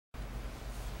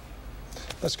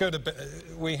Let's go to,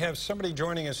 we have somebody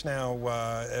joining us now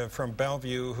from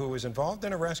Bellevue who was involved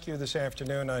in a rescue this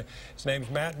afternoon. His name's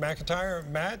Matt McIntyre.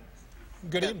 Matt,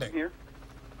 good evening. Here.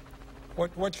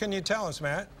 What can you tell us,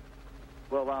 Matt?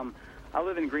 Well, I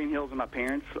live in Green Hills with my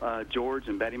parents, George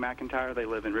and Betty MacIntyre. They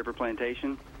live in River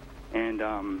Plantation. And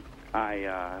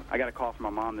I got a call from my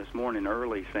mom this morning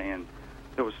early saying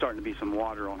there was starting to be some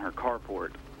water on her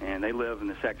carport. And they live in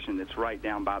the section that's right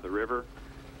down by the river.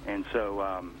 And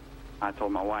so I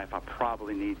told my wife I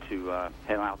probably need to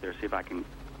head out there, see if I can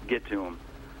get to them.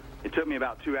 It took me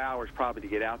about 2 hours probably to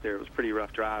get out there. It was a pretty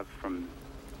rough drive from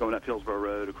going up Hillsborough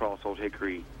Road across Old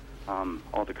Hickory.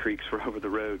 All the creeks were over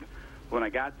the road. When I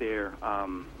got there,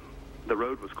 the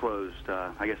road was closed.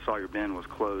 I guess Sawyer Bend was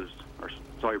closed, or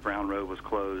Sawyer Brown Road was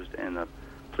closed, and the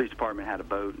police department had a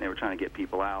boat, and they were trying to get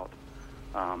people out.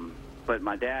 But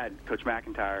my dad, Coach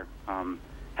MacIntyre,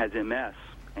 has MS,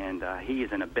 and he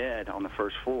is in a bed on the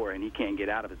first floor, and he can't get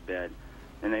out of his bed.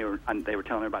 And they were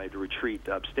telling everybody to retreat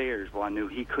upstairs. Well, I knew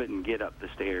he couldn't get up the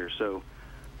stairs, so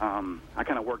I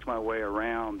kind of worked my way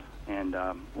around and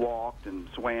walked and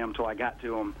swam till I got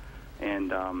to them.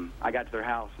 And I got to their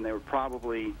house, and they were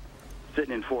probably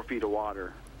sitting in 4 feet of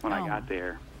water when I got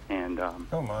there. And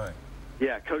oh my!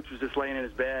 Yeah, Coach was just laying in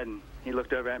his bed, and he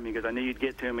looked over at me because I knew you'd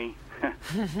get to me.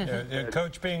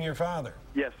 Coach being your father?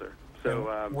 Yes, sir.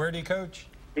 So where did he coach?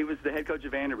 He was the head coach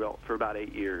of Vanderbilt for about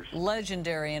 8 years.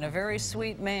 Legendary and a very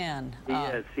sweet man. He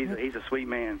is. He's a sweet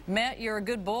man. Matt, you're a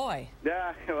good boy.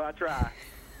 Yeah, well, I try.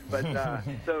 But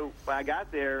so when I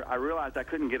got there, I realized I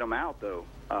couldn't get them out, though,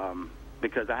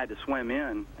 because I had to swim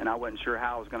in, and I wasn't sure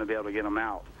how I was going to be able to get them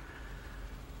out.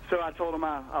 So I told him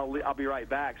I'll be right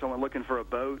back. So I went looking for a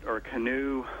boat or a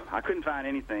canoe. I couldn't find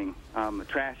anything, a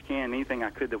trash can, anything I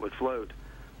could that would float.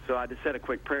 So I just said a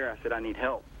quick prayer. I said, I need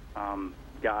help.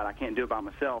 God, I can't do it by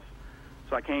myself.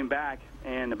 So I came back,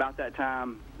 and about that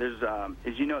time, there's,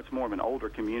 as you know, it's more of an older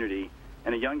community,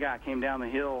 and a young guy came down the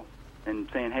hill and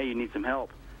saying, hey, you need some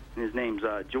help. And his name's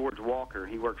George Walker.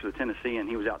 He works for the Tennessean.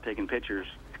 He was out taking pictures,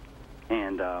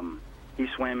 and he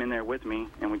swam in there with me,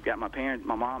 and we got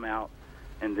my mom out,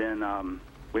 and then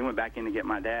we went back in to get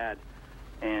my dad,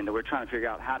 and we're trying to figure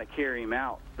out how to carry him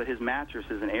out. But his mattress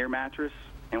is an air mattress,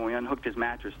 and when we unhooked his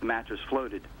mattress, the mattress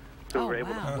floated. So we were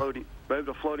able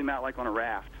to float him out like on a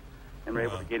raft, and we're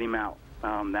able to get him out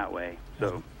that way.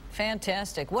 So.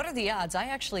 Fantastic. What are the odds? I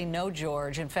actually know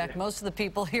George. In fact, most of the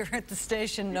people here at the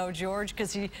station know George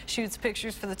because he shoots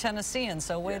pictures for the Tennessean,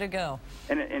 so way to go.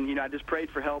 And you know, I just prayed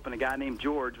for help, and a guy named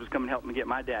George was coming to help me get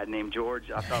my dad named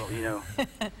George. I thought, you know,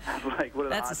 I was like, what are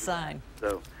the odds? That's a sign.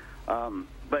 So,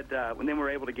 but then we were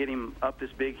able to get him up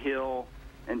this big hill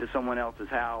into someone else's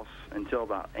house until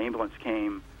the ambulance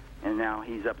came, and now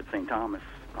he's up at St. Thomas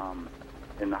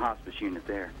in the hospice unit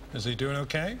there. Is he doing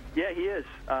okay? Yeah, he is.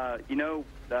 You know,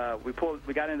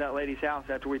 we got into that lady's house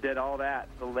after we did all that.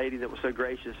 The lady that was so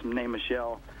gracious, named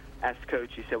Michelle, asked Coach,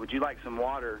 she said, would you like some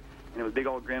water? And with a big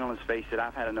old grin on his face, said,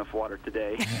 I've had enough water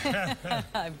today.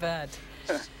 I bet.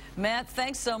 Matt,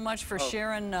 thanks so much for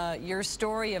sharing your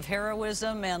story of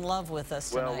heroism and love with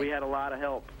us tonight. Well, we had a lot of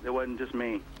help. It wasn't just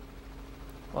me.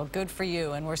 Well, good for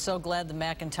you, and we're so glad the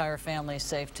MacIntyre family is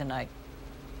safe tonight.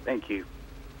 Thank you.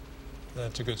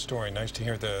 That's a good story. Nice to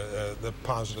hear the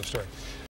positive story.